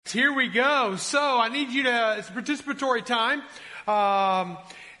Here we go. So I need you to, it's participatory time. I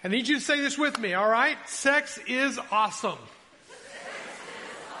need you to say this with me, all right? Sex is awesome.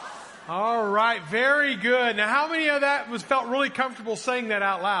 All right, very good. Now, how many of that felt really comfortable saying that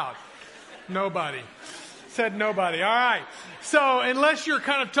out loud? Nobody. Said nobody. All right. So, unless you're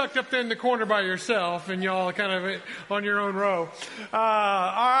kind of tucked up there in the corner by yourself and y'all kind of on your own row. All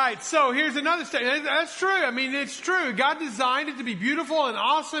right. So, here's another statement. That's true. I mean, it's true. God designed it to be beautiful and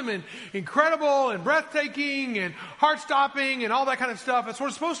awesome and incredible and breathtaking and heart-stopping and all that kind of stuff. That's what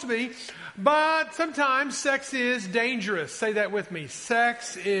it's supposed to be. But sometimes sex is dangerous. Say that with me.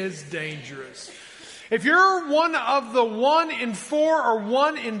 Sex is dangerous. If you're one of the 1 in 4 or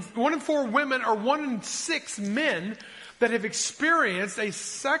 1 in 4 women or 1 in 6 men that have experienced a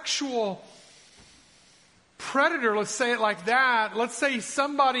sexual predator, let's say it like that. Let's say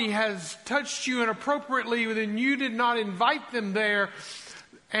somebody has touched you inappropriately and you did not invite them there.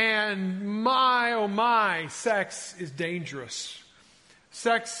 And my, oh my, sex is dangerous.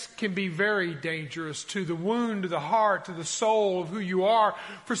 Sex can be very dangerous to the wound, to the heart, to the soul of who you are.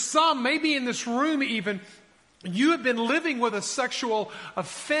 For some, maybe in this room even, you have been living with a sexual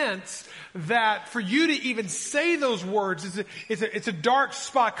offense that for you to even say those words, it's a dark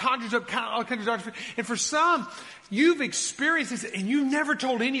spot, conjures up all kinds of dark spots. And for some, you've experienced this and you've never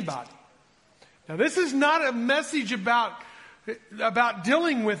told anybody. Now, this is not a message about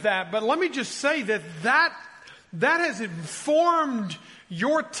dealing with that, but let me just say that has informed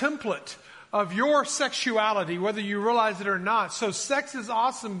your template of your sexuality, whether you realize it or not. So sex is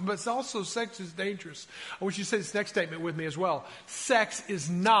awesome, but also sex is dangerous. I want you to say this next statement with me as well. Sex is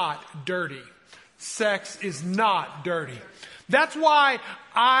not dirty. Sex is not dirty. That's why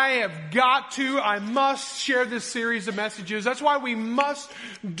I must share this series of messages. That's why we must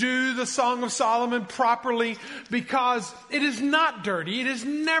do the Song of Solomon properly, because it is not dirty. It is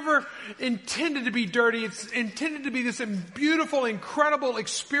never intended to be dirty. It's intended to be this beautiful, incredible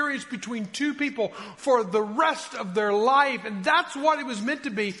experience between two people for the rest of their life. And that's what it was meant to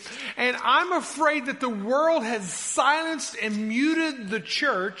be. And I'm afraid that the world has silenced and muted the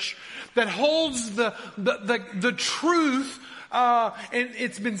church that holds the truth. And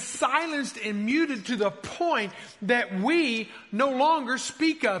it's been silenced and muted to the point that we no longer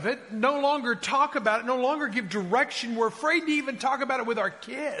speak of it, no longer talk about it, no longer give direction. We're afraid to even talk about it with our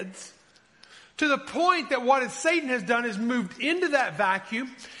kids. To the point that what Satan has done is moved into that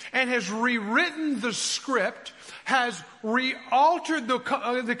vacuum and has rewritten the script, has re-altered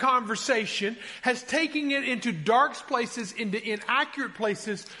the conversation, has taken it into dark places, into inaccurate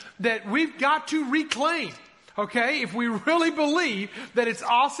places that we've got to reclaim. Okay, if we really believe that it's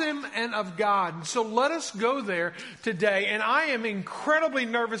awesome and of God. And so let us go there today. And I am incredibly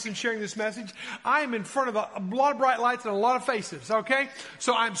nervous in sharing this message. I am in front of a lot of bright lights and a lot of faces. Okay,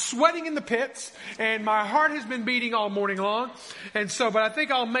 so I'm sweating in the pits and my heart has been beating all morning long. And so, but I think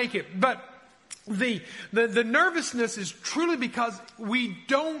I'll make it. But the nervousness is truly because we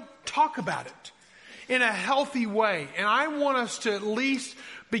don't talk about it in a healthy way. And I want us to at least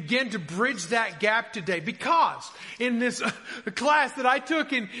begin to bridge that gap today, because in this class that I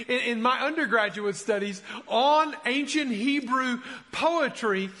took in my undergraduate studies on ancient Hebrew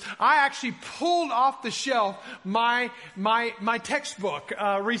poetry, I actually pulled off the shelf my textbook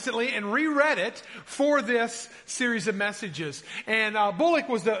recently and reread it for this series of messages. And Bullock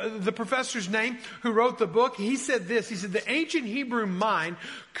was the professor's name who wrote the book. He said this. He said, the ancient Hebrew mind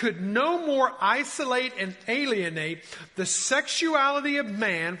could no more isolate and alienate the sexuality of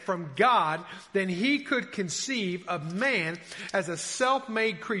man from God than he could conceive of man as a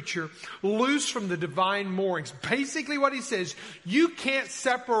self-made creature loose from the divine moorings. Basically what he says, you can't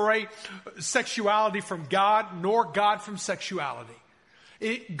separate sexuality from God nor God from sexuality.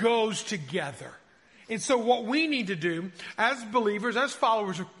 It goes together. And so what we need to do as believers, as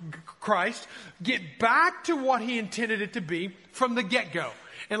followers of Christ, get back to what he intended it to be from the get-go.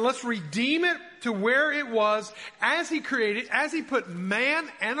 And let's redeem it to where it was as he created, as he put man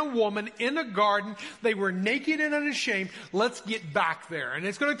and a woman in a garden. They were naked and unashamed. Let's get back there. And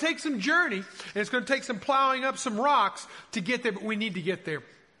it's going to take some journey, and it's going to take some plowing up some rocks to get there, but we need to get there.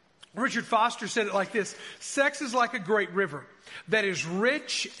 Richard Foster said it like this: sex is like a great river that is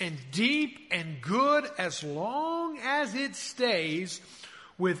rich and deep and good as long as it stays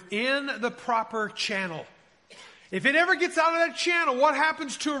within the proper channel. If it ever gets out of that channel, what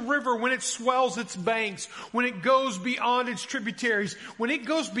happens to a river when it swells its banks, when it goes beyond its tributaries? When it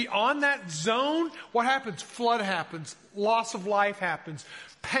goes beyond that zone, what happens? Flood happens. Loss of life happens.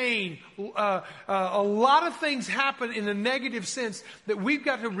 Pain. A lot of things happen in a negative sense that we've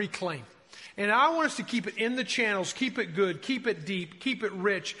got to reclaim. And I want us to keep it in the channels, keep it good, keep it deep, keep it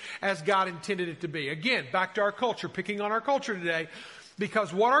rich as God intended it to be. Again, back to our culture, picking on our culture today,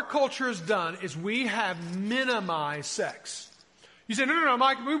 because what our culture has done is we have minimized sex. You say, no,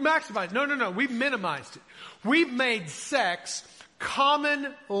 Mike, we've maximized. No, we've minimized it. We've made sex common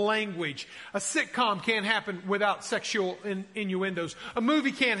language. A sitcom can't happen without sexual innuendos. A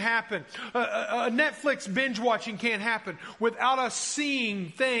movie can't happen. A Netflix binge watching can't happen without us seeing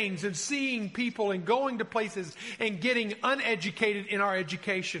things and seeing people and going to places and getting uneducated in our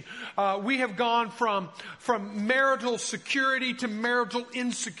education. We have gone from marital security to marital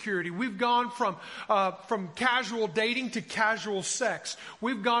insecurity. We've gone from casual dating to casual sex.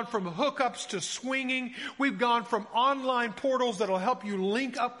 We've gone from hookups to swinging. We've gone from online portals that'll help you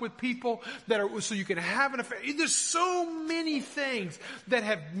link up with people so you can have an affair. There's so many things that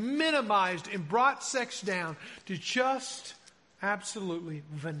have minimized and brought sex down to just absolutely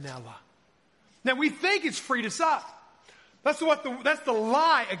vanilla. Now we think it's freed us up. That's the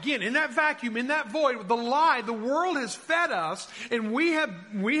lie. Again, in that vacuum, in that void, the lie, the world has fed us, and we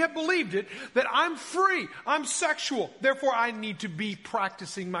have believed it, that I'm free, I'm sexual, therefore I need to be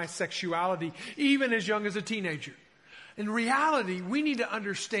practicing my sexuality, even as young as a teenager. In reality, we need to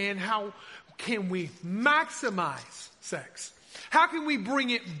understand how can we maximize sex? How can we bring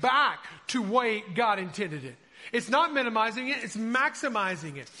it back to the way God intended it? It's not minimizing it, it's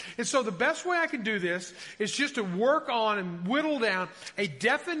maximizing it. And so the best way I can do this is just to work on and whittle down a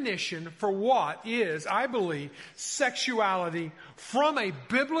definition for what is, I believe, sexuality from a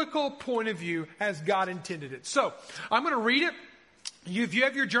biblical point of view as God intended it. So, I'm going to read it. If you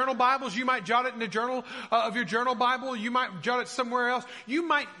have your journal Bibles, you might jot it in the journal of your journal Bible. You might jot it somewhere else. You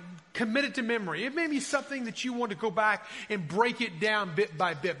might commit it to memory. It may be something that you want to go back and break it down bit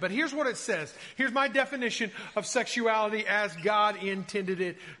by bit. But here's what it says. Here's my definition of sexuality as God intended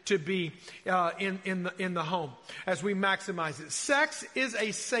it to be in the home, as we maximize it. Sex is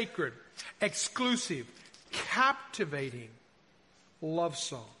a sacred, exclusive, captivating love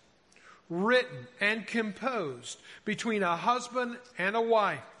song, written and composed between a husband and a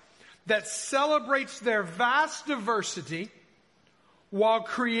wife that celebrates their vast diversity while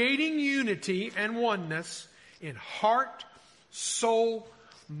creating unity and oneness in heart, soul,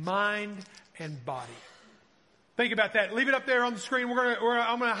 mind, and body. Think about that. Leave it up there on the screen.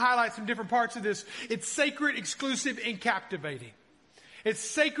 I'm going to highlight some different parts of this. It's sacred, exclusive, and captivating. It's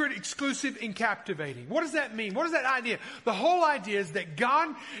sacred, exclusive, and captivating. What does that mean? What is that idea? The whole idea is that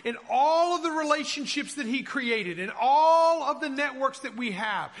God, in all of the relationships that He created, in all of the networks that we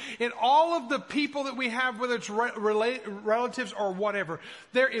have, in all of the people that we have, whether it's relatives or whatever,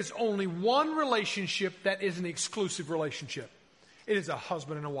 there is only one relationship that is an exclusive relationship. It is a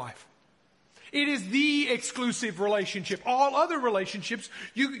husband and a wife. It is the exclusive relationship. All other relationships,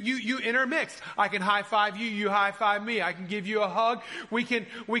 you intermix. I can high five you, you high five me. I can give you a hug. We can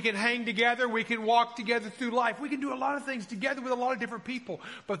hang together. We can walk together through life. We can do a lot of things together with a lot of different people.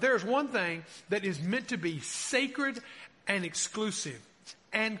 But there's one thing that is meant to be sacred and exclusive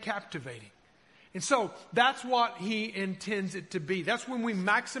and captivating. And so that's what He intends it to be. That's when we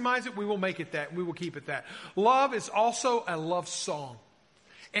maximize it, we will make it that. We will keep it that. Love is also a love song.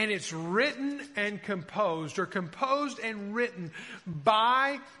 And it's written and composed and written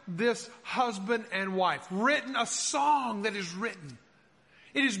by this husband and wife. Written, a song that is written.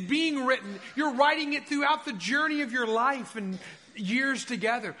 It is being written. You're writing it throughout the journey of your life and years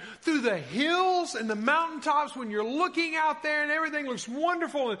together. Through the hills and the mountaintops when you're looking out there and everything looks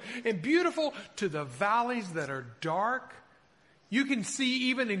wonderful and beautiful, to the valleys that are dark. You can see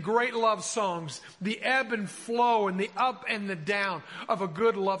even in great love songs, the ebb and flow and the up and the down of a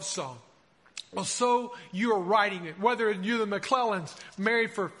good love song. Well, so you're writing it. Whether you're the McClellans,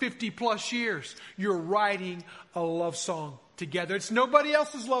 married for 50 plus years, you're writing a love song together. It's nobody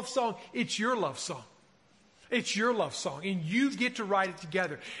else's love song. It's your love song. It's your love song. And you get to write it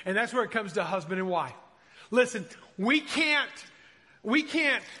together. And that's where it comes to husband and wife. Listen, we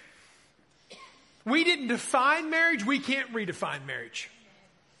didn't define marriage. We can't redefine marriage.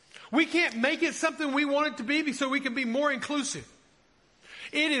 We can't make it something we want it to be so we can be more inclusive.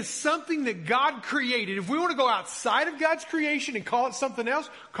 It is something that God created. If we want to go outside of God's creation and call it something else,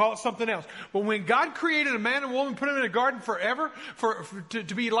 call it something else. But when God created a man and woman, put them in a garden forever to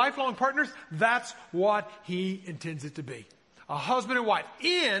be lifelong partners, that's what He intends it to be. A husband and wife.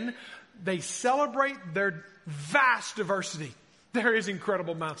 They celebrate their vast diversity. There is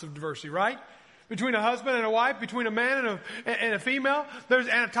incredible amounts of diversity, right? between a husband and a wife, between a man and a female. There's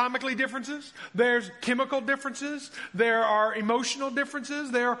anatomically differences. There's chemical differences. There are emotional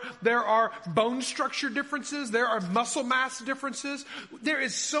differences. There are bone structure differences. There are muscle mass differences. There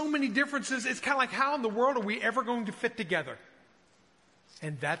is so many differences. It's kind of like, how in the world are we ever going to fit together?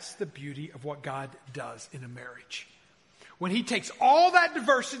 And that's the beauty of what God does in a marriage. When He takes all that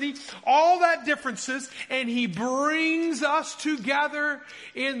diversity, all that differences, and He brings us together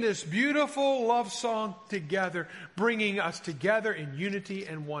in this beautiful love song together, bringing us together in unity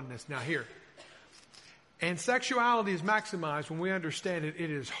and oneness. Now here, and sexuality is maximized when we understand it.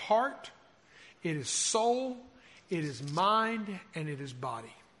 It is heart, it is soul, it is mind, and it is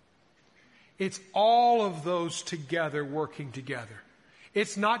body. It's all of those together working together.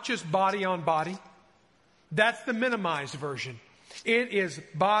 It's not just body on body. That's the minimized version. It is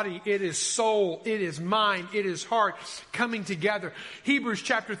body, it is soul, it is mind, it is heart coming together. Hebrews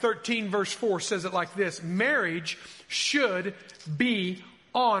chapter 13 verse 4 says it like this: marriage should be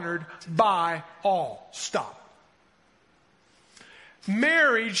honored by all. Stop.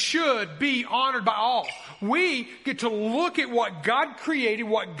 Marriage should be honored by all. We get to look at what God created,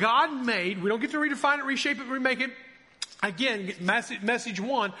 what God made. We don't get to redefine it, reshape it, remake it. Again, message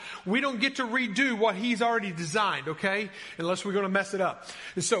one, we don't get to redo what He's already designed, okay? Unless we're going to mess it up.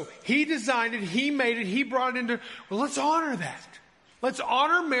 And so He designed it, He made it, He brought it into, well, let's honor that. Let's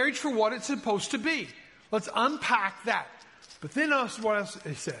honor marriage for what it's supposed to be. Let's unpack that. But then notice what else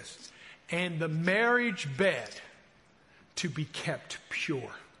it says. And the marriage bed to be kept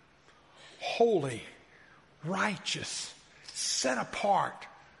pure, holy, righteous, set apart.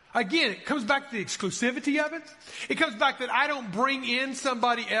 Again, it comes back to the exclusivity of it. It comes back that I don't bring in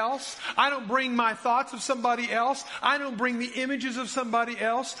somebody else. I don't bring my thoughts of somebody else. I don't bring the images of somebody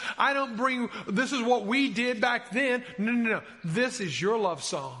else. I don't bring, this is what we did back then. No. This is your love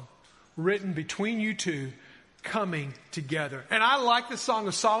song written between you two, coming together. And I like the Song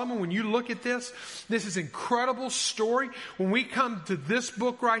of Solomon. When you look at this is an incredible story. When we come to this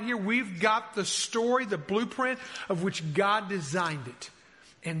book right here, we've got the story, the blueprint of which God designed it.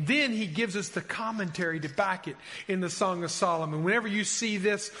 And then He gives us the commentary to back it in the Song of Solomon. Whenever you see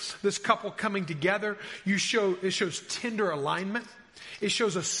this couple coming together, it shows tender alignment. It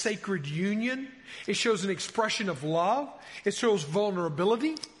shows a sacred union. It shows an expression of love. It shows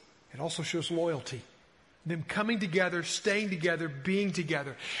vulnerability. It also shows loyalty. Them coming together, staying together, being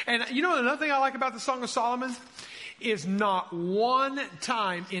together. And you know another thing I like about the Song of Solomon is not one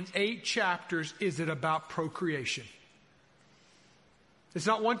time in 8 chapters is it about procreation. It's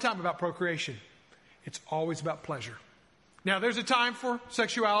not one time about procreation. It's always about pleasure. Now, there's a time for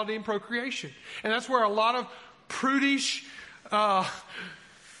sexuality and procreation. And that's where a lot of prudish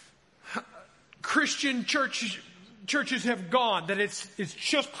Christian churches have gone, that it's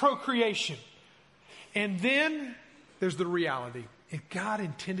just procreation. And then there's the reality. And God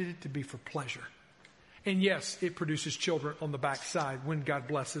intended it to be for pleasure. And yes, it produces children on the backside when God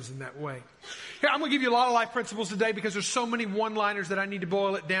blesses in that way. Here, I'm going to give you a lot of life principles today because there's so many one-liners that I need to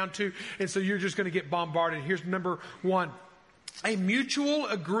boil it down to. And so you're just going to get bombarded. Here's number one. A mutual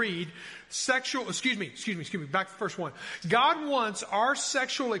agreed sexual, excuse me, back to the first one. God wants our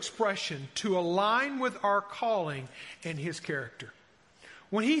sexual expression to align with our calling and His character.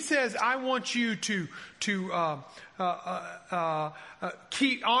 When He says, I want you to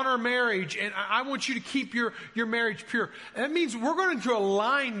honor marriage, and I want you to keep your marriage pure, that means we're going to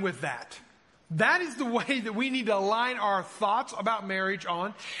align with that. That is the way that we need to align our thoughts about marriage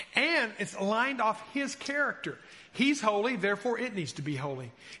on, and it's aligned off His character. He's holy, therefore it needs to be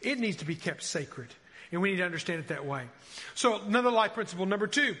holy. It needs to be kept sacred. And we need to understand it that way. So another life principle, number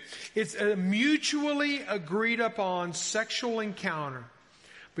 2, it's a mutually agreed upon sexual encounter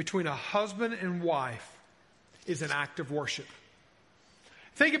between a husband and wife is an act of worship.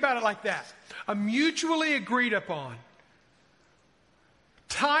 Think about it like that. A mutually agreed upon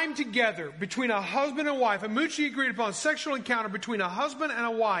time together between a husband and wife, a mutually agreed upon sexual encounter between a husband and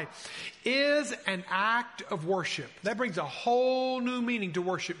a wife is an act of worship. That brings a whole new meaning to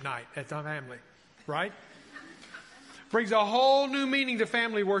worship night at the family, right? Brings a whole new meaning to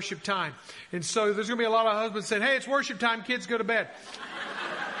family worship time. And so there's going to be a lot of husbands saying, hey, it's worship time, kids, go to bed.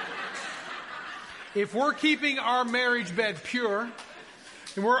 If we're keeping our marriage bed pure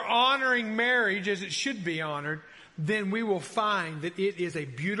and we're honoring marriage as it should be honored, then we will find that it is a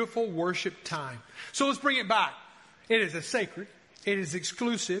beautiful worship time. So let's bring it back. It is a sacred, it is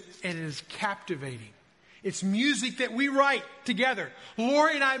exclusive, and it is captivating. It's music that we write together.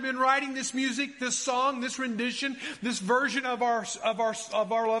 Lori and I have been writing this music, this song, this rendition, this version of our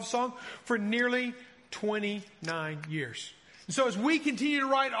love song for nearly 29 years. And so as we continue to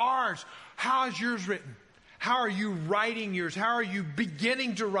write ours, How is yours written? How are you writing yours? How are you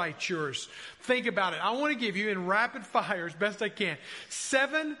beginning to write yours? Think about it. I want to give you in rapid fire, as best I can,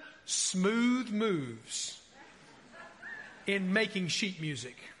 7 smooth moves in making sheet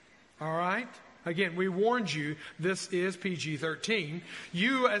music. All right? Again, we warned you, this is PG-13.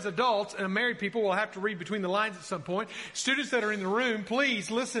 You as adults and married people will have to read between the lines at some point. Students that are in the room, please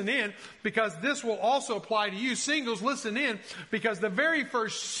listen in, because this will also apply to you. Singles, listen in, because the very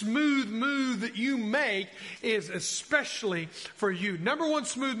first smooth move that you make is especially for you. Number one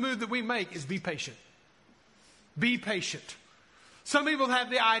smooth move that we make is be patient. Be patient. Some people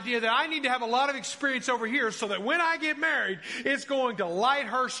have the idea that I need to have a lot of experience over here so that when I get married, it's going to light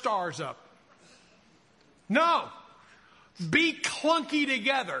her stars up. No. Be clunky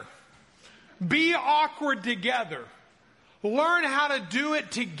together. Be awkward together. Learn how to do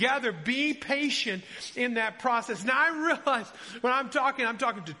it together. Be patient in that process. Now, I realize when I'm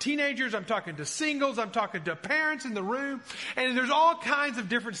talking to teenagers, I'm talking to singles, I'm talking to parents in the room, and there's all kinds of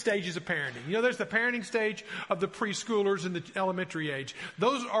different stages of parenting. You know, there's the parenting stage of the preschoolers and the elementary age.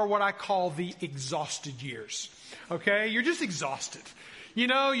 Those are what I call the exhausted years. Okay? You're just exhausted. You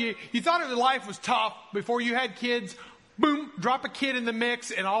know, you thought life was tough before you had kids. Boom, drop a kid in the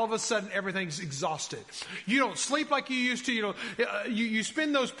mix, and all of a sudden everything's exhausted. You don't sleep like you used to. You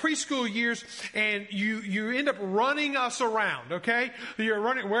spend those preschool years, and you end up running us around. Okay, you're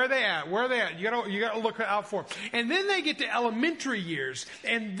running. Where are they at? Where are they at? You gotta look out for them. And then they get to elementary years,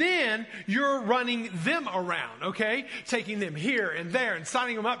 and then you're running them around. Okay, taking them here and there and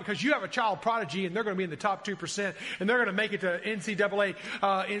signing them up because you have a child prodigy, and they're going to be in the top 2%, and they're going to make it to NCAA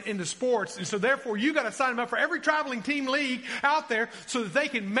in the sports, and so therefore you got to sign them up for every traveling team league out there so that they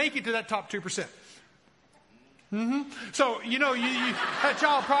can make it to that top 2%. So, you had a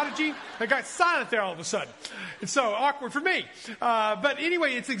child prodigy, they got silent there all of a sudden. It's so awkward for me. But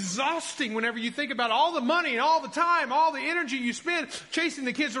anyway, it's exhausting whenever you think about all the money and all the time, all the energy you spend chasing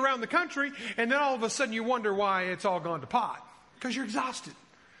the kids around the country, and then all of a sudden you wonder why it's all gone to pot. Because you're exhausted.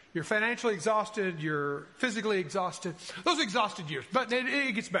 You're financially exhausted, you're physically exhausted. Those are exhausted years, but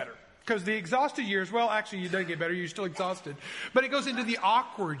it gets better. Because the exhausted years, well, actually, it doesn't get better. You're still exhausted. But it goes into the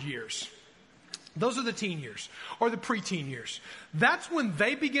awkward years. Those are the teen years or the preteen years. That's when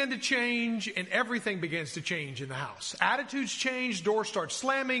they begin to change and everything begins to change in the house. Attitudes change, doors start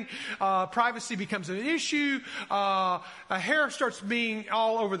slamming, privacy becomes an issue, hair starts being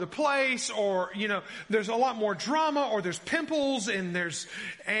all over the place, or, there's a lot more drama, or there's pimples, and there's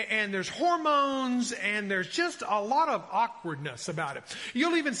hormones, and there's just a lot of awkwardness about it.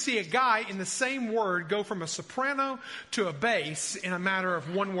 You'll even see a guy in the same word go from a soprano to a bass in a matter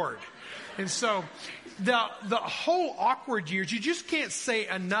of one word. And so the whole awkward years, you just can't say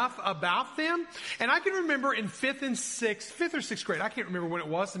enough about them. And I can remember in 5th or 6th grade, I can't remember when it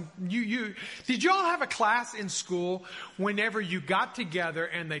was. And did y'all have a class in school whenever you got together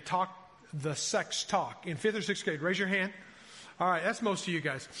and they talked the sex talk in 5th or 6th grade? Raise your hand. All right, that's most of you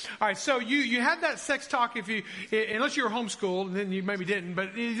guys. All right, so you had that sex talk unless you were homeschooled, and then you maybe didn't.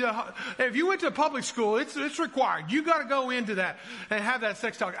 But if you went to a public school, it's required. You got to go into that and have that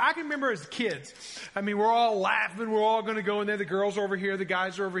sex talk. I can remember as kids. I mean, we're all laughing. We're all going to go in there. The girls are over here. The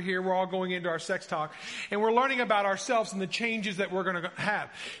guys are over here. We're all going into our sex talk, and we're learning about ourselves and the changes that we're going to have.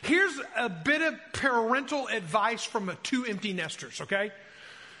 Here's a bit of parental advice from 2 empty nesters. Okay.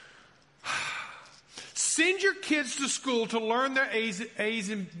 Send your kids to school to learn their A's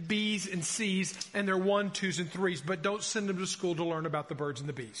and B's and C's and their 1, 2s, and 3s, but don't send them to school to learn about the birds and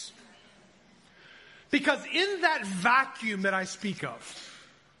the bees. Because in that vacuum that I speak of,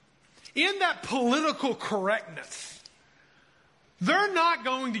 in that political correctness, they're not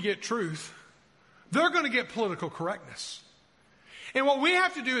going to get truth. They're going to get political correctness. And what we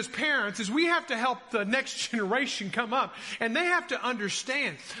have to do as parents is we have to help the next generation come up. And they have to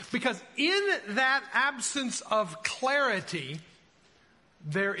understand. Because in that absence of clarity,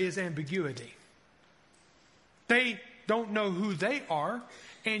 there is ambiguity. They don't know who they are.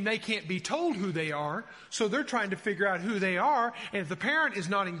 And they can't be told who they are. So they're trying to figure out who they are. And if the parent is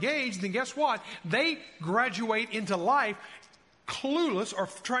not engaged, then guess what? They graduate into life clueless or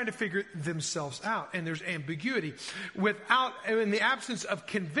trying to figure themselves out. And there's ambiguity. In the absence of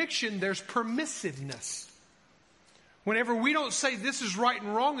conviction, there's permissiveness. Whenever we don't say this is right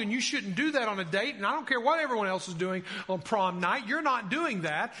and wrong and you shouldn't do that on a date, and I don't care what everyone else is doing on prom night, you're not doing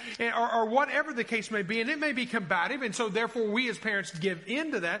that, or whatever the case may be, and it may be combative, and so therefore we as parents give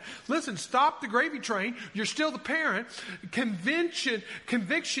in to that. Listen, stop the gravy train. You're still the parent.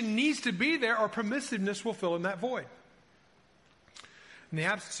 Conviction needs to be there, or permissiveness will fill in that void. In the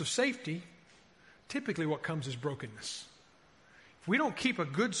absence of safety, typically what comes is brokenness. if we don't keep a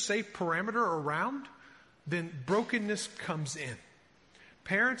good, safe parameter around, then brokenness comes in.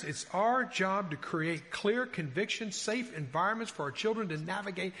 Parents, it's our job to create clear, conviction, safe environments for our children to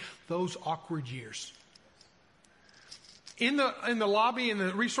navigate those awkward years. In the lobby, in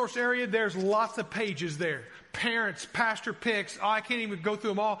the resource area, there's lots of pages there. Parents, pastor picks, I can't even go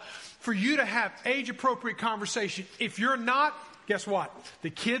through them all. For you to have age-appropriate conversation. If you're not, guess what? The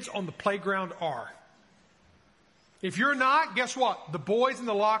kids on the playground are. If you're not, guess what? The boys in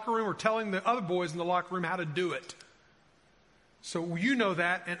the locker room are telling the other boys in the locker room how to do it. So you know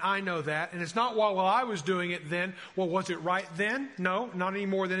that, and I know that. And it's not while I was doing it then. Well, was it right then? No, not any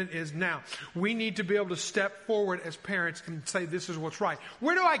more than it is now. We need to be able to step forward as parents and say, this is what's right.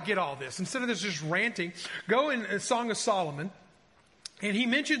 Where do I get all this? Instead of this just ranting, go in Song of Solomon. And he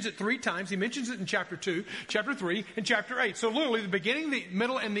mentions it 3 times. He mentions it in chapter 2, chapter 3, and chapter 8. So literally the beginning, the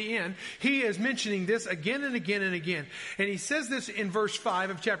middle, and the end, he is mentioning this again and again and again. And he says this in verse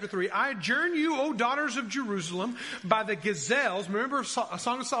 5 of chapter 3. I adjourn you, O daughters of Jerusalem, by the gazelles. Remember, a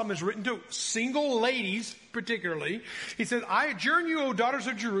Song of Solomon is written to single ladies particularly. He says, I adjourn you, O daughters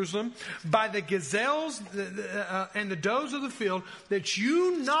of Jerusalem, by the gazelles and the does of the field, that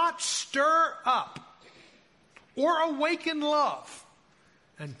you not stir up or awaken love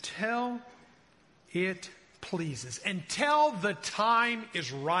until it pleases. Until the time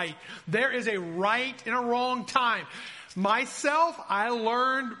is right. There is a right and a wrong time. Myself, I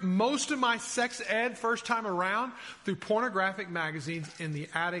learned most of my sex ed first time around through pornographic magazines in the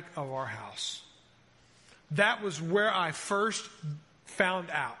attic of our house. That was where I first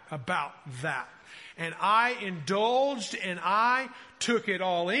found out about that. And I indulged and I took it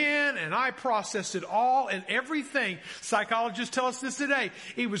all in and I processed it all and everything. Psychologists tell us this today.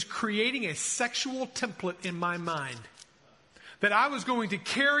 It was creating a sexual template in my mind that I was going to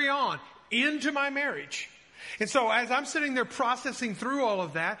carry on into my marriage. And so as I'm sitting there processing through all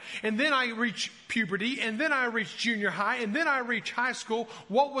of that, and then I reach puberty, and then I reach junior high, and then I reach high school,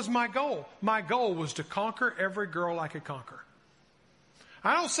 what was my goal? My goal was to conquer every girl I could conquer.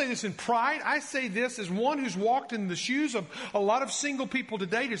 I don't say this in pride. I say this as one who's walked in the shoes of a lot of single people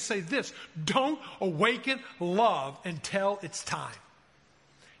today to say this. Don't awaken love until it's time.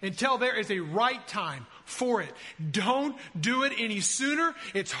 Until there is a right time for it. Don't do it any sooner.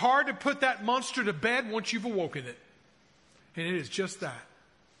 It's hard to put that monster to bed once you've awoken it. And it is just that.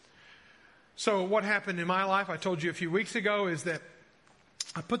 So what happened in my life, I told you a few weeks ago, is that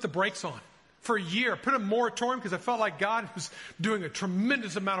I put the brakes on. For a year, I put a moratorium because I felt like God was doing a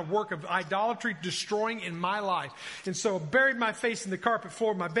tremendous amount of work of idolatry destroying in my life. And so I buried my face in the carpet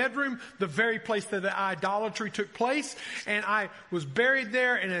floor of my bedroom, the very place that the idolatry took place. And I was buried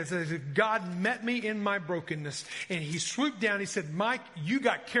there, and as God met me in my brokenness. And he swooped down, he said, Mike, you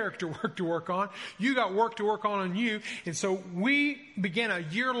got character work to work on. You got work to work on you. And so we began a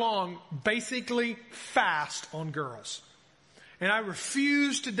year-long, basically, fast on girls. And I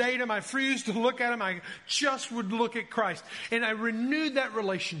refused to date him. I refused to look at him. I just would look at Christ. And I renewed that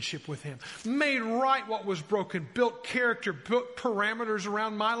relationship with him. Made right what was broken. Built character. Built parameters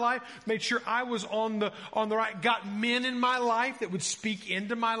around my life. Made sure I was on the right. Got men in my life that would speak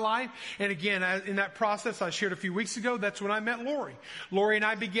into my life. And again, in that process I shared a few weeks ago, that's when I met Lori. Lori and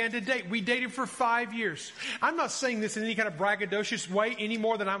I began to date. We dated for 5 years. I'm not saying this in any kind of braggadocious way any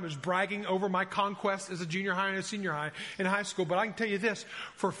more than I was bragging over my conquest as a junior high and a senior high in high school. But I can tell you this,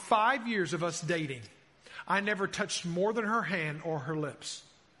 for 5 years of us dating, I never touched more than her hand or her lips.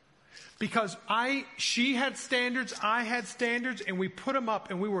 Because she had standards, I had standards, and we put them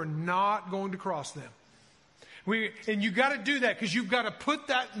up, and we were not going to cross them. And you got to do that because you've got to put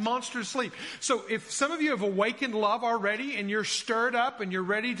that monster to sleep. So if some of you have awakened love already, and you're stirred up, and you're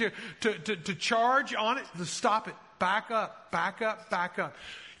ready to charge on it, to stop it. Back up, back up, back up.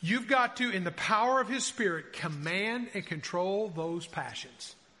 You've got to, in the power of His Spirit, command and control those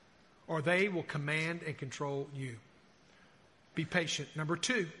passions. Or they will command and control you. Be patient. Number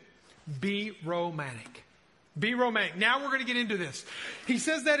 2, be romantic. Be romantic. Now we're going to get into this. He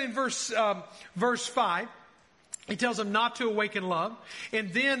says that in verse 5. He tells them not to awaken love.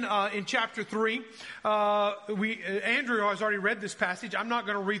 And then in chapter 3, Andrew has already read this passage. I'm not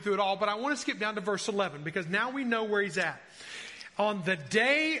going to read through it all, but I want to skip down to verse 11 because now we know where he's at. On the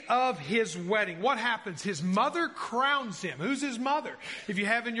day of his wedding, what happens? His mother crowns him. Who's his mother? If you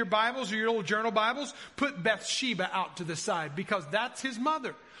have in your Bibles or your little journal Bibles, put Bathsheba out to the side because that's his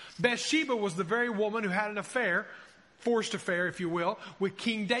mother. Bathsheba was the very woman who had an affair, forced affair, if you will, with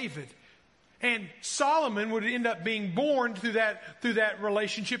King David. And Solomon would end up being born through that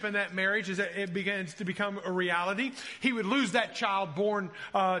relationship and that marriage as it begins to become a reality. He would lose that child born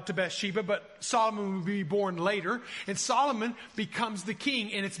to Bathsheba, but Solomon would be born later. And Solomon becomes the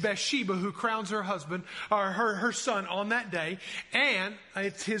king, and it's Bathsheba who crowns her husband, or her son on that day. And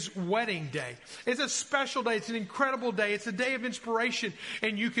it's his wedding day. It's a special day. It's an incredible day. It's a day of inspiration,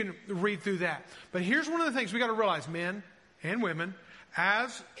 and you can read through that. But here's one of the things we got to realize, men and women,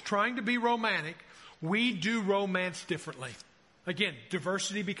 as trying to be romantic, we do romance differently. Again,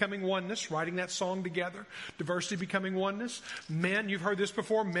 diversity becoming oneness, writing that song together. Diversity becoming oneness. Men, you've heard this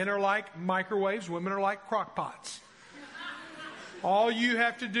before, men are like microwaves, women are like crock pots. All you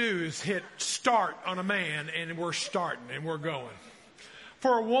have to do is hit start on a man and we're starting and we're going.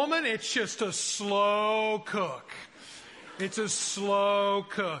 For a woman, it's just a slow cook. It's a slow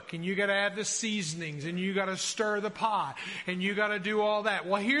cook, and you got to add the seasonings, and you got to stir the pot, and you got to do all that.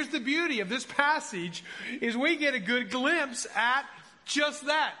 Well, here's the beauty of this passage is we get a good glimpse at just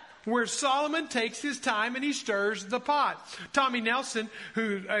that, where Solomon takes his time and he stirs the pot. Tommy Nelson,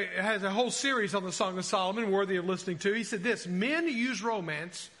 who has a whole series on the Song of Solomon worthy of listening to, he said this: men use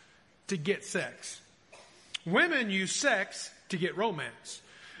romance to get sex. Women use sex to get romance.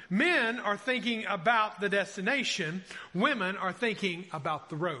 Men are thinking about the destination. Women are thinking about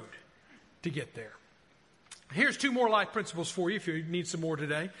the road to get there. Here's 2 more life principles for you if you need some more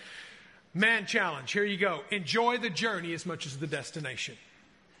today. Man challenge. Here you go. Enjoy the journey as much as the destination.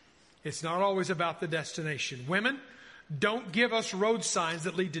 It's not always about the destination. Women, don't give us road signs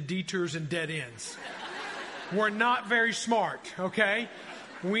that lead to detours and dead ends. We're not very smart, okay?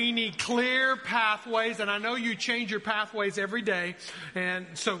 We need clear pathways, and I know you change your pathways every day, and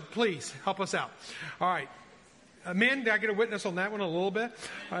so please help us out. All right. Men, did I get a witness on that one a little bit?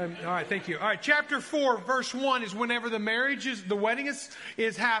 All right, thank you. All right, chapter 4, verse 1 is whenever the wedding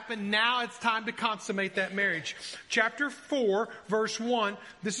is happened, now it's time to consummate that marriage. Chapter 4, verse 1,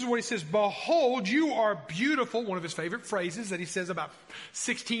 this is what he says: behold, you are beautiful, one of his favorite phrases that he says about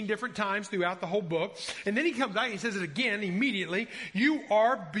 16 different times throughout the whole book. And then he comes back and he says it again immediately: you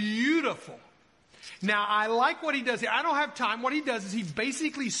are beautiful. Now, I like what he does here. I don't have time. What he does is he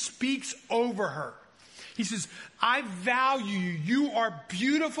basically speaks over her. He says, I value you. You are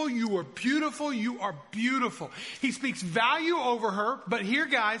beautiful. You are beautiful. You are beautiful. He speaks value over her. But here,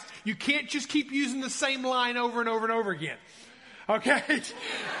 guys, you can't just keep using the same line over and over and over again. Okay?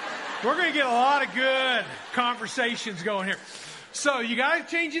 We're going to get a lot of good conversations going here. So you got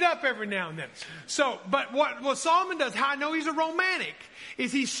to change it up every now and then. So, but what Solomon does, how I know he's a romantic,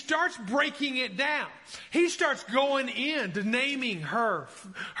 is he starts breaking it down. He starts going into naming her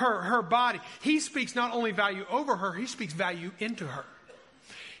body. He speaks not only value over her, he speaks value into her.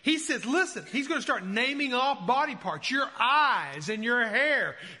 He says, listen, he's going to start naming off body parts, your eyes and your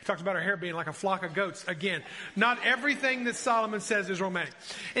hair. He talks about her hair being like a flock of goats. Again, not everything that Solomon says is romantic.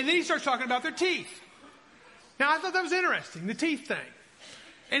 And then he starts talking about their teeth. Now, I thought that was interesting, the teeth thing.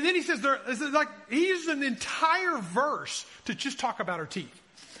 And then he says, he uses an entire verse to just talk about her teeth.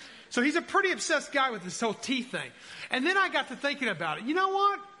 So he's a pretty obsessed guy with this whole teeth thing. And then I got to thinking about it. You know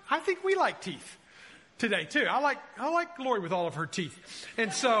what? I think we like teeth today, too. I like Lori with all of her teeth.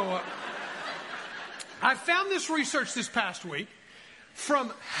 And so I found this research this past week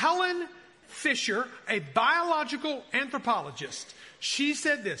from Helen Fisher, a biological anthropologist. She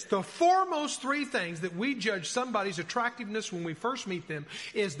said this: the foremost 3 things that we judge somebody's attractiveness when we first meet them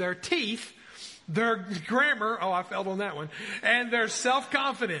is their teeth, their grammar, I failed on that one, and their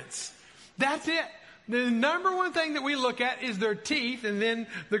self-confidence. That's it. The number one thing that we look at is their teeth, and then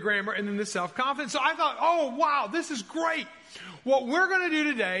the grammar, and then the self-confidence. So I thought, oh, wow, this is great. What we're going to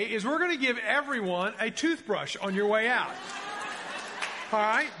do today is we're going to give everyone a toothbrush on your way out. All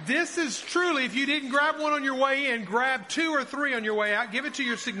right, this is truly, if you didn't grab one on your way in, grab 2 or 3 on your way out. Give it to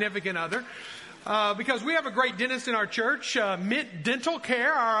your significant other. Because we have a great dentist in our church, Mint Dental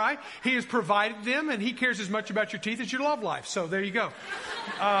Care, all right. He has provided them, and he cares as much about your teeth as your love life. So there you go.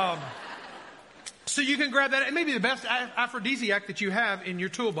 So you can grab that. It may be the best aphrodisiac that you have in your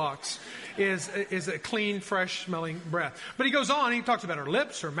toolbox is a clean, fresh-smelling breath. But he goes on. He talks about her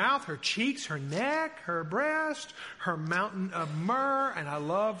lips, her mouth, her cheeks, her neck, her breast, her mountain of myrrh. And I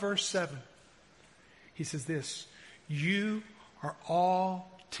love verse 7. He says this: you are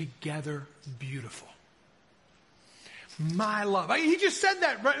all together beautiful. My love. He just said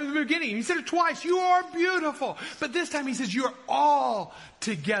that right in the beginning. He said it twice. You are beautiful. But this time he says you are all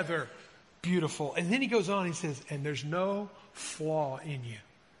together beautiful. And then he goes on, he says, and there's no flaw in you.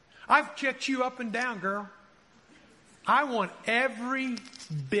 I've checked you up and down, girl. I want every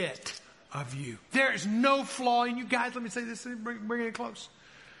bit of you. There is no flaw in you. Guys, let me say this, bring it close.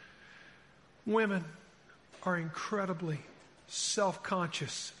 Women are incredibly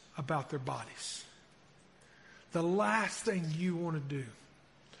self-conscious about their bodies. The last thing you want to do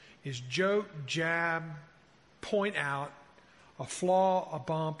is joke, jab, point out a flaw, a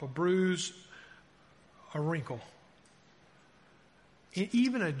bump, a bruise, a wrinkle, in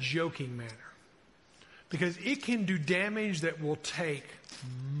even a joking manner. Because it can do damage that will take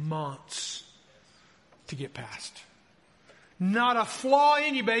months to get past. Not a flaw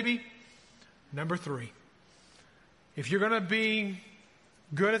in you, baby. Number 3. If you're going to be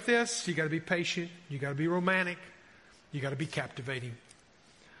good at this, you got to be patient. You got to be romantic. You got to be captivating.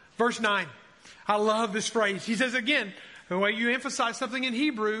 Verse 9. I love this phrase. He says again, the way you emphasize something in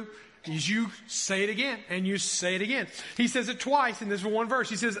Hebrew is you say it again and you say it again. He says it twice in this one verse.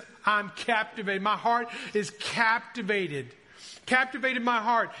 He says, I'm captivated. My heart is captivated. Captivated my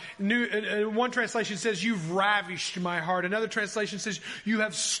heart. One translation says, you've ravished my heart. Another translation says, you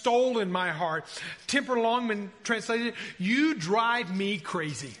have stolen my heart. Temper Longman translated, you drive me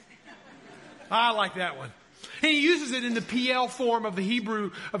crazy. I like that one. And he uses it in the PL form of the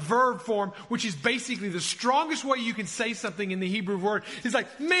Hebrew verb form, which is basically the strongest way you can say something in the Hebrew word. He's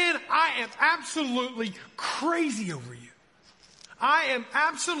like, man, I am absolutely crazy over you. I am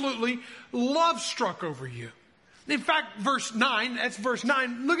absolutely love-struck over you. In fact, verse 9, that's verse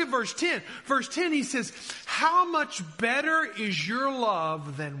 9. Look at verse 10. Verse 10, he says, how much better is your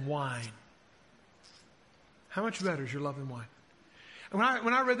love than wine? How much better is your love than wine? And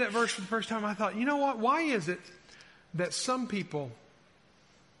when I read that verse for the first time, I thought, you know what? Why is it that some people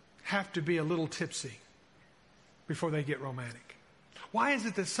have to be a little tipsy before they get romantic? Why is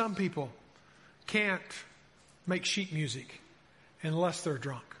it that some people can't make sheet music unless they're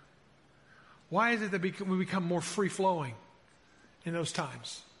drunk? Why is it that we become more free-flowing in those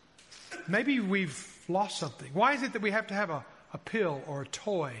times? Maybe we've lost something. Why is it that we have to have a pill or a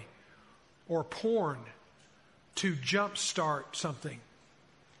toy or porn to jumpstart something?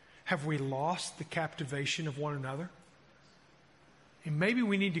 Have we lost the captivation of one another? And maybe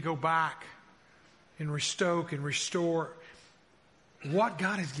we need to go back and restoke and restore what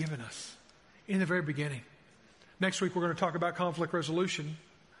God has given us in the very beginning. Next week we're going to talk about conflict resolution.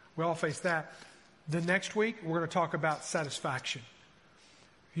 We all face that. The next week we're going to talk about satisfaction.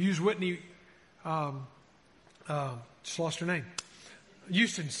 Use Whitney, just lost her name,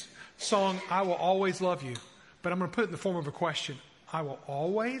 Houston's song, I Will Always Love You. But I'm going to put it in the form of a question. I will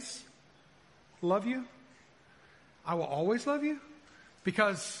always love you? I will always love you?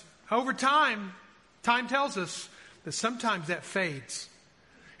 Because over time, time tells us that sometimes that fades.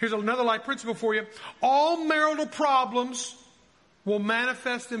 Here's another life principle for you. All marital problems will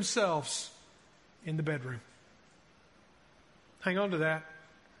manifest themselves in the bedroom. Hang on to that.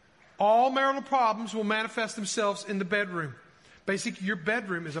 All marital problems will manifest themselves in the bedroom. Basically, your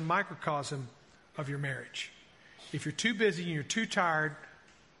bedroom is a microcosm of your marriage. If you're too busy and you're too tired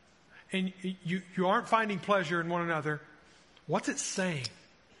and you aren't finding pleasure in one another, what's it saying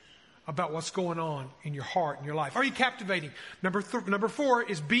about what's going on in your heart and your life? Are you captivating? Number 4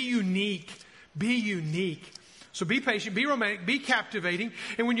 is be unique. Be unique. So be patient, be romantic, be captivating.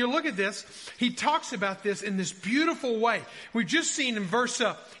 And when you look at this, he talks about this in this beautiful way. We've just seen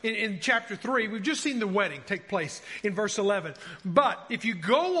in chapter 3, we've just seen the wedding take place in verse 11. But if you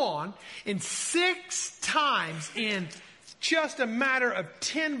go on, in 6 times in just a matter of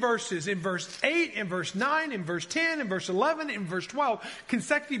 10 verses, in verse 8, in verse 9, in verse 10, in verse 11, in verse 12,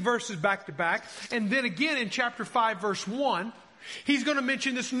 consecutive verses back to back. And then again in chapter 5, verse 1, he's going to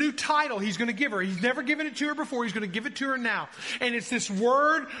mention this new title he's going to give her. He's never given it to her before. He's going to give it to her now. And it's this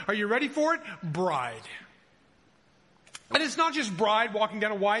word, are you ready for it? Bride. And it's not just bride walking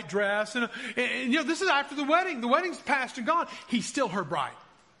down a white dress. And this is after the wedding. The wedding's past and gone. He's still her bride.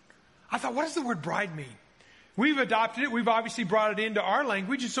 I thought, what does the word bride mean? We've adopted it. We've obviously brought it into our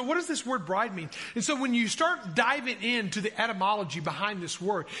language. And so what does this word bride mean? And so when you start diving into the etymology behind this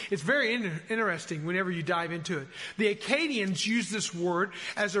word, it's very interesting whenever you dive into it. The Akkadians use this word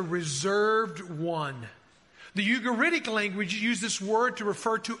as a reserved one. The Ugaritic language used this word to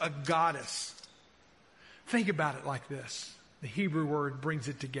refer to a goddess. Think about it like this. The Hebrew word brings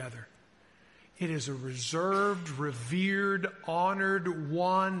it together. It is a reserved, revered, honored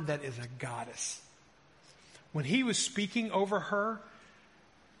one that is a goddess. When he was speaking over her,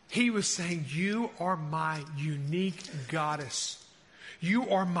 he was saying, you are my unique goddess. You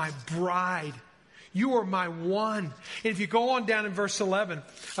are my bride. You are my one. And if you go on down in verse 11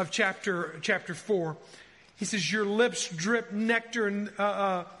 of chapter 4, he says, your lips drip nectar and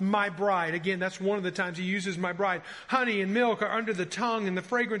my bride. Again, that's one of the times he uses my bride. Honey and milk are under the tongue, and the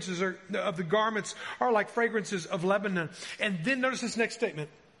fragrances of the garments are like fragrances of Lebanon. And then notice this next statement.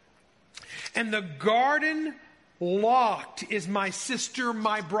 And the garden locked is my sister,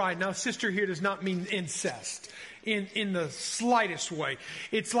 my bride. Now, sister here does not mean incest in the slightest way.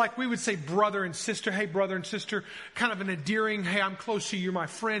 It's like we would say brother and sister. Hey, brother and sister, kind of an endearing, hey, I'm close to you, you're my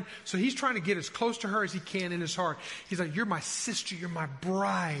friend. So he's trying to get as close to her as he can in his heart. He's like, you're my sister, you're my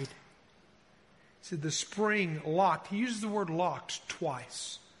bride. He said the spring locked. He uses the word locked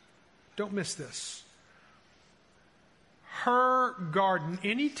twice. Don't miss this. Her garden,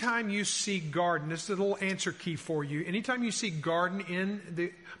 anytime you see garden, this is a little answer key for you. Anytime you see garden in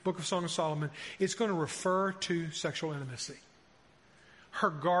the book of Song of Solomon, it's going to refer to sexual intimacy. Her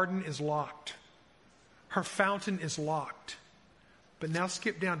garden is locked. Her fountain is locked. But now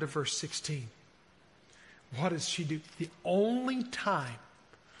skip down to verse 16. What does she do? The only time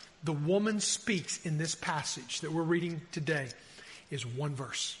the woman speaks in this passage that we're reading today is one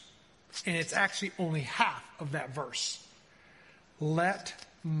verse. And it's actually only half of that verse. Let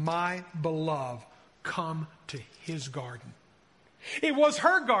my beloved come to his garden. It was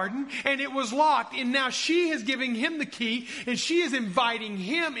her garden and it was locked, and now she is giving him the key and she is inviting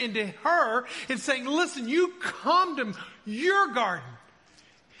him into her and saying, listen, you come to your garden.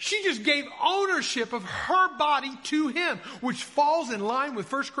 She just gave ownership of her body to him, which falls in line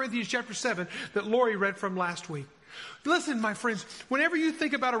with 1 Corinthians chapter 7 that Lori read from last week. Listen, my friends, whenever you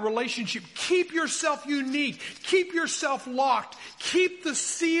think about a relationship, keep yourself unique. Keep yourself locked. Keep the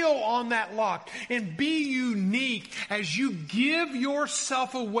seal on that lock and be unique as you give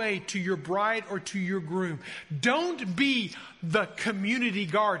yourself away to your bride or to your groom. Don't be the community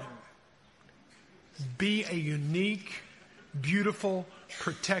garden. Be a unique, beautiful,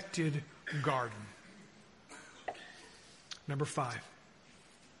 protected garden. Number 5.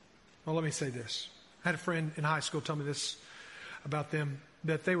 Well, let me say this. I had a friend in high school tell me this about them,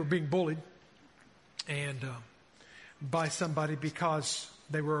 that they were being bullied and by somebody because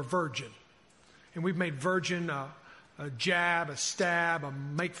they were a virgin. And we've made virgin a jab, a stab, a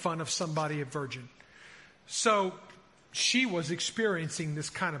make fun of somebody a virgin. So she was experiencing this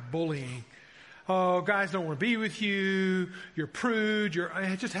kind of bullying. Oh, guys don't want to be with you. You're prude.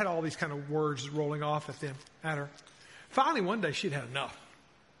 I just had all these kind of words rolling off at her. Finally, one day she'd had enough.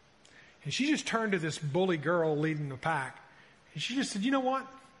 And she just turned to this bully girl leading the pack. And she just said, you know what?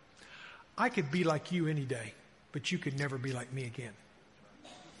 I could be like you any day, but you could never be like me again.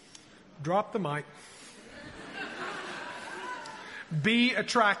 Drop the mic. Be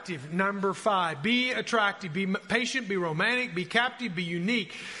attractive. Number 5. Be attractive. Be patient. Be romantic. Be captive. Be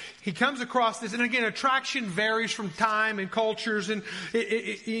unique. He comes across this, and again, attraction varies from time and cultures, and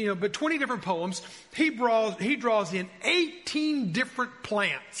but 20 different poems. He draws in 18 different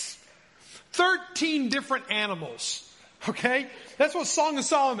plants. 13 different animals. Okay? That's what Song of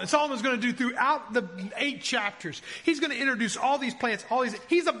Solomon's going to do throughout the 8 chapters. He's going to introduce all these plants,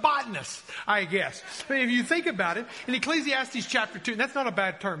 he's a botanist, I guess. I mean, if you think about it, in Ecclesiastes chapter 2, and that's not a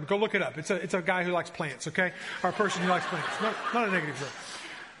bad term, go look it up. It's a guy who likes plants, okay? Or a person who likes plants. Not a negative term.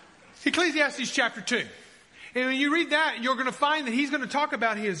 Ecclesiastes chapter 2. And when you read that, you're going to find that he's going to talk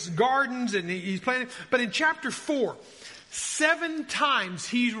about his gardens and he's planting. But in chapter 4, 7 times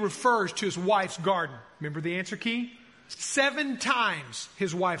he refers to his wife's garden. Remember the answer key? 7 times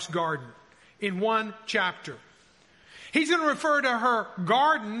his wife's garden in one chapter. He's going to refer to her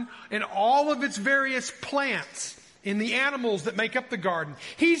garden and all of its various plants and the animals that make up the garden.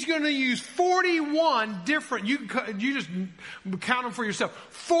 He's going to use 41 different, you just count them for yourself,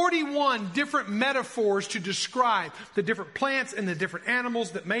 41 different metaphors to describe the different plants and the different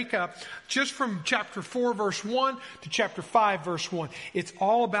animals that make up, just from chapter 4 verse 1 to chapter 5 verse 1. It's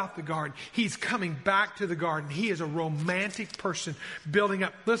all about the garden. He's coming back to the garden. He is a romantic person building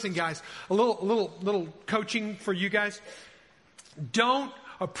up. Listen guys, a little coaching for you guys. Don't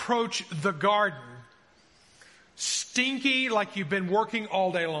approach the garden stinky like you've been working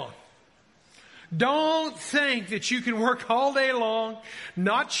all day long. Don't think that you can work all day long,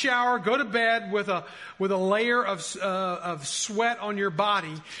 not shower, go to bed with a layer of sweat on your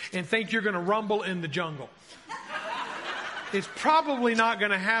body and think you're going to rumble in the jungle. It's probably not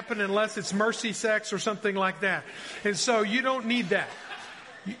going to happen unless it's mercy sex or something like that. And so you don't need that.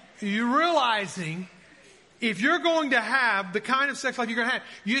 You're realizing if you're going to have the kind of sex life you're going to have,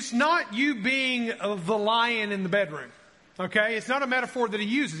 it's not you being the lion in the bedroom. Okay? It's not a metaphor that he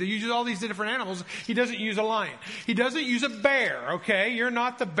uses. He uses all these different animals. He doesn't use a lion. He doesn't use a bear. Okay? You're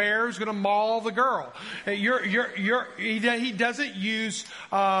not the bear who's going to maul the girl. He doesn't use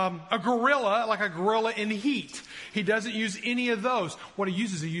a gorilla, like a gorilla in heat. He doesn't use any of those. What he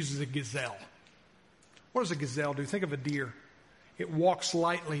uses a gazelle. What does a gazelle do? Think of a deer. It walks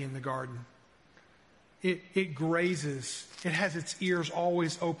lightly in the garden. It grazes. It has its ears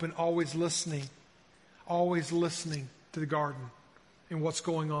always open, always listening to the garden and what's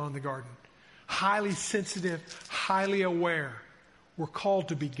going on in the garden. Highly sensitive, highly aware. We're called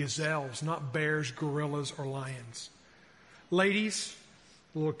to be gazelles, not bears, gorillas, or lions. Ladies,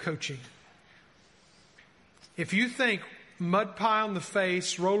 a little coaching. If you think mud pie on the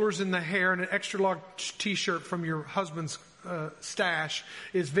face, rollers in the hair, and an extra large t-shirt from your husband's stash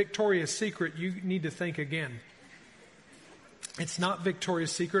is Victoria's Secret, you need to think again. It's not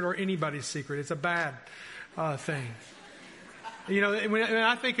Victoria's Secret or anybody's secret. It's a bad thing. You know, when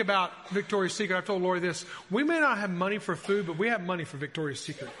I think about Victoria's Secret, I've told Lori this. We may not have money for food, but we have money for Victoria's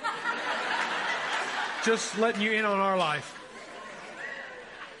Secret. Just letting you in on our life.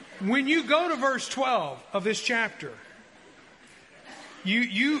 When you go to verse 12 of this chapter,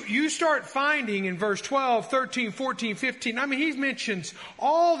 you start finding in verse 12, 13, 14, 15. I mean, he mentions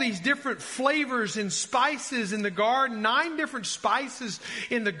all these different flavors and spices in the garden, 9 different spices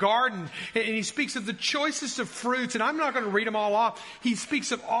in the garden. And he speaks of the choicest of fruits. And I'm not going to read them all off. He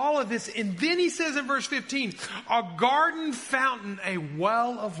speaks of all of this. And then he says in verse 15, a garden fountain, a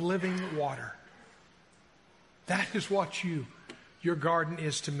well of living water. That is what your garden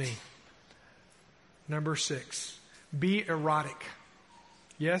is to me. Number 6, be erotic.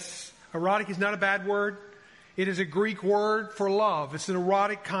 Yes, erotic is not a bad word. It is a Greek word for love. It's an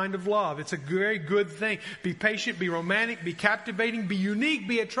erotic kind of love. It's a very good thing. Be patient, be romantic, be captivating, be unique,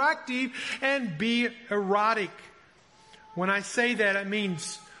 be attractive, and be erotic. When I say that, it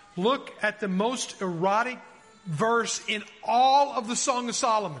means look at the most erotic verse in all of the Song of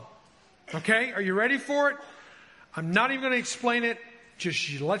Solomon. Okay, are you ready for it? I'm not even going to explain it.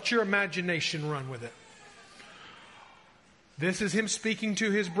 Just let your imagination run with it. This is him speaking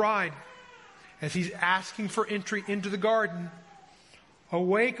to his bride as he's asking for entry into the garden.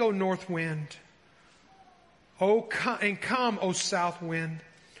 Awake, O north wind. And come, O south wind.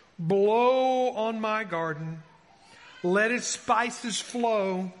 Blow on my garden. Let its spices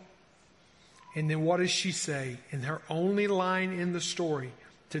flow. And then what does she say? And her only line in the story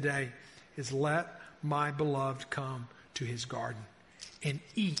today is, let my beloved come to his garden and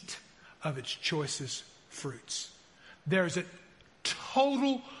eat of its choicest fruits. There's a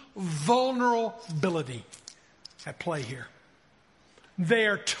total vulnerability at play here. They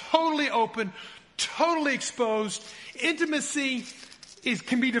are totally open, totally exposed. Intimacy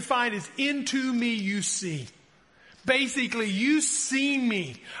can be defined as into me you see. Basically, you see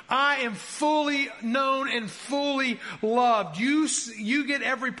me. I am fully known and fully loved. You get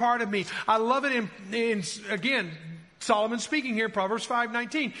every part of me. I love it in again, Solomon speaking here, Proverbs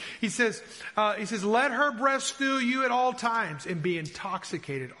 5:19. He says, let her breast fill you at all times and be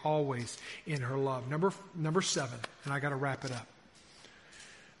intoxicated always in her love. Number 7, and I got to wrap it up.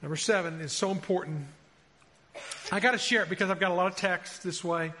 Number 7 is so important. I got to share it because I've got a lot of text this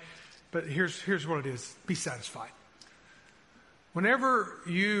way, but here's what it is. Be satisfied. Whenever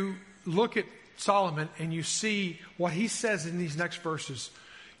you look at Solomon and you see what he says in these next verses,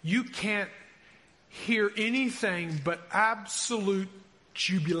 you can't hear anything but absolute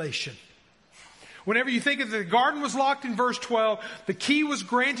jubilation. Whenever you think of the garden was locked in verse 12, the key was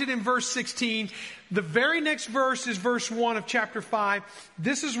granted in verse 16. The very next verse is verse 1 of chapter 5.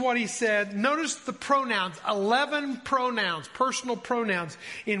 This is what he said. Notice the pronouns, 11 pronouns, personal pronouns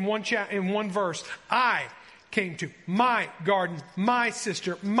in one verse. I came to my garden, my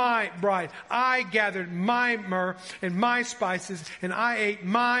sister, my bride. I gathered my myrrh and my spices, and I ate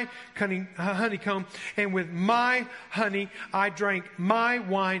my honeycomb, and with my honey I drank my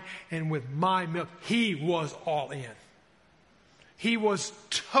wine, and with my milk. He was all in. He was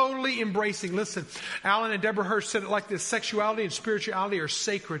totally embracing. Listen, Alan and Deborah Hirsch said it like this: sexuality and spirituality are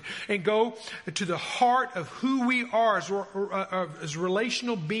sacred and go to the heart of who we are as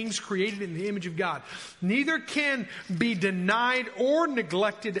relational beings created in the image of God. Neither can be denied or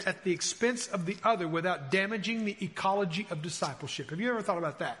neglected at the expense of the other without damaging the ecology of discipleship. Have you ever thought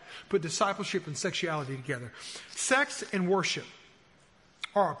about that? Put discipleship and sexuality together. Sex and worship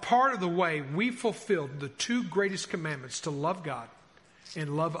are a part of the way we fulfilled the 2 greatest commandments: to love God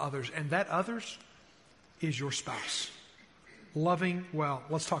and love others. And that others is your spouse. Loving well.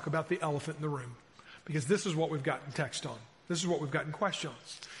 Let's talk about the elephant in the room, because this is what we've gotten text on. This is what we've gotten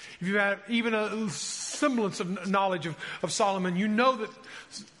questions. If you have even a semblance of knowledge of Solomon, you know that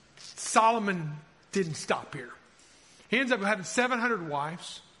Solomon didn't stop here. He ends up having 700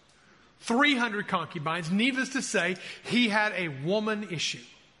 wives, 300 concubines. Needless to say, he had a woman issue.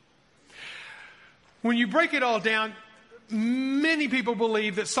 When you break it all down, many people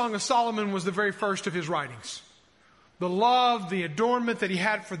believe that Song of Solomon was the very first of his writings. the love, the adornment that he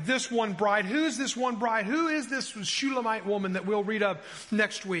had for this one bride. Who is this one bride? Who is this Shulamite woman that we'll read of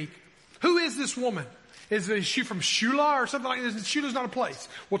next week? Who is this woman? Is she from Shula or something like this? Shula's not a place.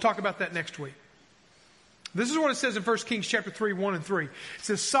 We'll talk about that next week. This is what it says in 1 Kings chapter 3, 1 and 3. It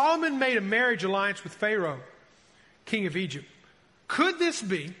says, Solomon made a marriage alliance with Pharaoh, king of Egypt. Could this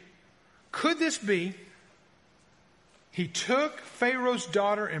be, he took Pharaoh's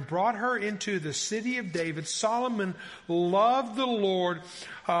daughter and brought her into the city of David. Solomon loved the Lord,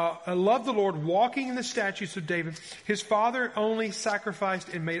 walking in the statutes of David. His father only sacrificed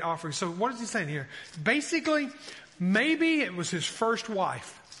and made offerings. So what is he saying here? Basically, maybe it was his first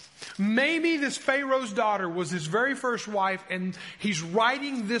wife. Maybe this Pharaoh's daughter was his very first wife, and he's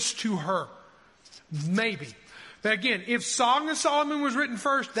writing this to her. Maybe. But again, if Song of Solomon was written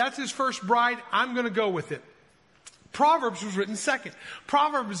first, that's his first bride. I'm going to go with it. Proverbs was written second.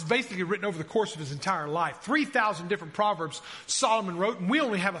 Proverbs is basically written over the course of his entire life. 3,000 different Proverbs Solomon wrote, and we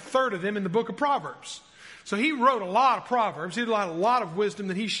only have a third of them in the book of Proverbs. So he wrote a lot of Proverbs. He had a lot of wisdom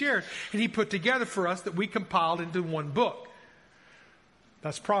that he shared, and he put together for us that we compiled into one book.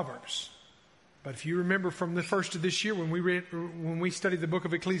 That's Proverbs. But if you remember from the first of this year when we studied the book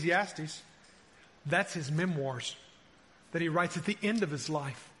of Ecclesiastes, that's his memoirs that he writes at the end of his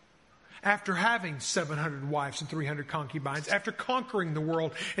life. After having 700 wives and 300 concubines, after conquering the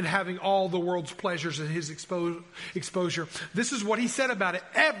world and having all the world's pleasures at his exposure, this is what he said about it.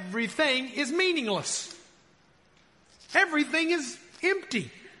 Everything is meaningless. Everything is empty.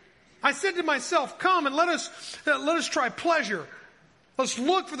 I said to myself, come and let us try pleasure. Let's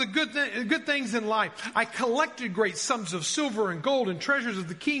look for the good things in life. I collected great sums of silver and gold and treasures of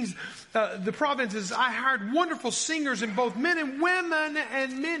the kings, the provinces. I hired wonderful singers in both men and women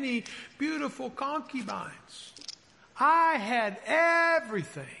and many beautiful concubines. I had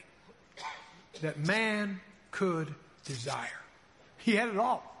everything that man could desire. He had it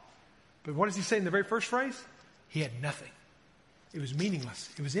all. But what does he say in the very first phrase? He had nothing. It was meaningless.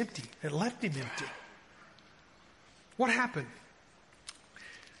 It was empty. It left him empty. What happened?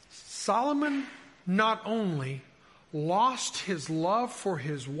 Solomon not only lost his love for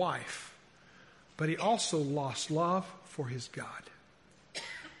his wife, but he also lost love for his God.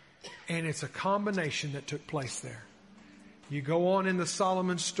 And it's a combination that took place there. You go on in the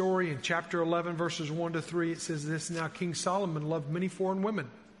Solomon story in chapter 11, verses 1 to 3, it says this, Now King Solomon loved many foreign women.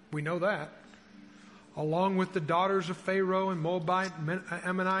 We know that. Along with the daughters of Pharaoh and Moabite,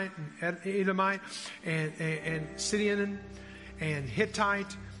 Ammonite, and Edomite, and Sidonian, and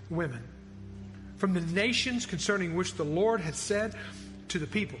Hittite women from the nations concerning which the Lord had said to the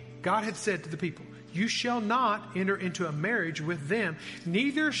people. God had said to the people, you shall not enter into a marriage with them,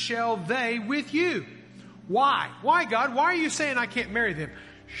 neither shall they with you. Why? Why, God? Why are you saying I can't marry them?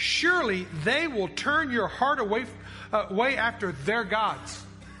 Surely they will turn your heart away after their gods.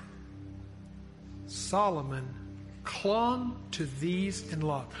 Solomon clung to these in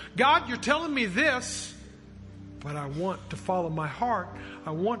love. God, you're telling me this, but I want to follow my heart. I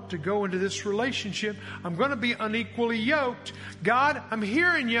want to go into this relationship. I'm going to be unequally yoked. God, I'm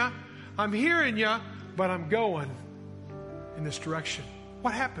hearing you. But I'm going in this direction.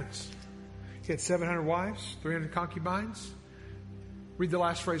 What happens? He had 700 wives, 300 concubines. Read the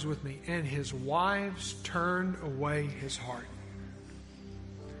last phrase with me. And his wives turned away his heart.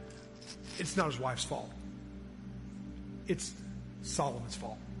 It's not his wife's fault. It's Solomon's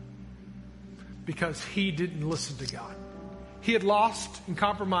fault. Because he didn't listen to God. He had lost and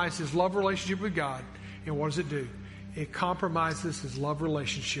compromised his love relationship with God. And what does it do? It compromises his love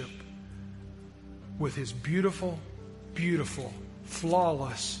relationship with his beautiful, beautiful,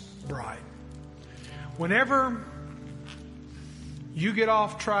 flawless bride. Whenever you get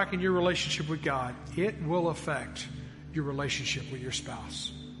off track in your relationship with God, it will affect your relationship with your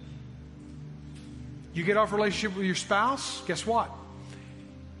spouse. You get off relationship with your spouse, guess what?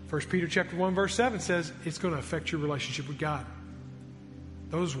 1 Peter chapter 1 verse 7 says it's going to affect your relationship with God.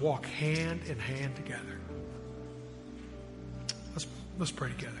 Those walk hand in hand together. Let's pray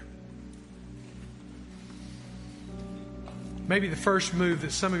together. Maybe the first move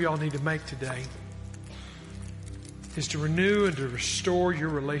that some of y'all need to make today is to renew and to restore your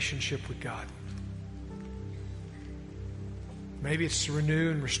relationship with God. Maybe it's to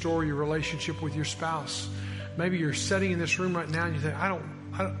renew and restore your relationship with your spouse. Maybe you're sitting in this room right now and you think, I don't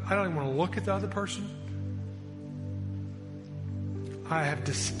even want to look at the other person. I have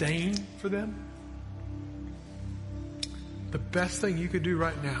disdain for them. The best thing you could do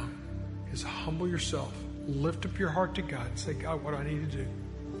right now is humble yourself. Lift up your heart to God and say, God, what do I need to do?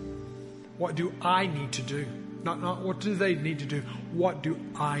 What do I need to do? Not what do they need to do. What do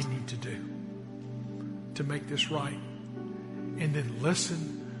I need to do to make this right? and then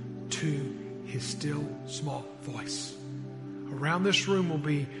listen to His still small voice. Around this room will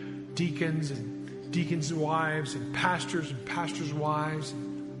be deacons and deacons' wives and pastors wives.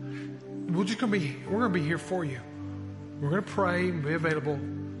 We're going to be here for you. We're going to pray and be available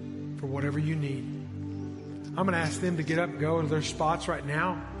for whatever you need. I'm going to ask them to get up and go to their spots right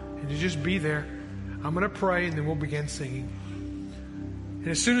now and to just be there. I'm going to pray and then we'll begin singing. And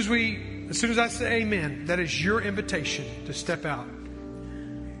as soon as I say amen, that is your invitation to step out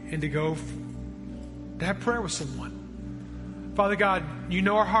and to go to have prayer with someone. Father God, you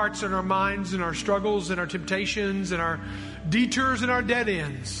know our hearts and our minds and our struggles and our temptations and our detours and our dead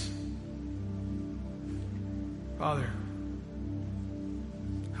ends. Father,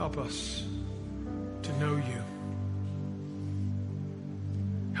 help us to know you.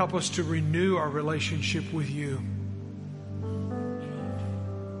 Help us to renew our relationship with you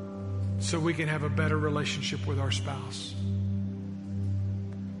so we can have a better relationship with our spouse.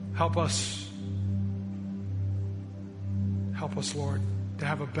 Help us, Lord, to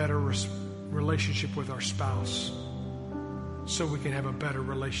have a better relationship with our spouse so we can have a better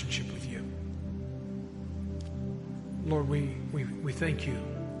relationship with you. Lord, we thank you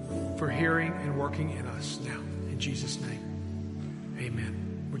for hearing and working in us now. In Jesus' name,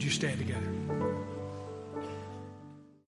 amen. Would you stand together?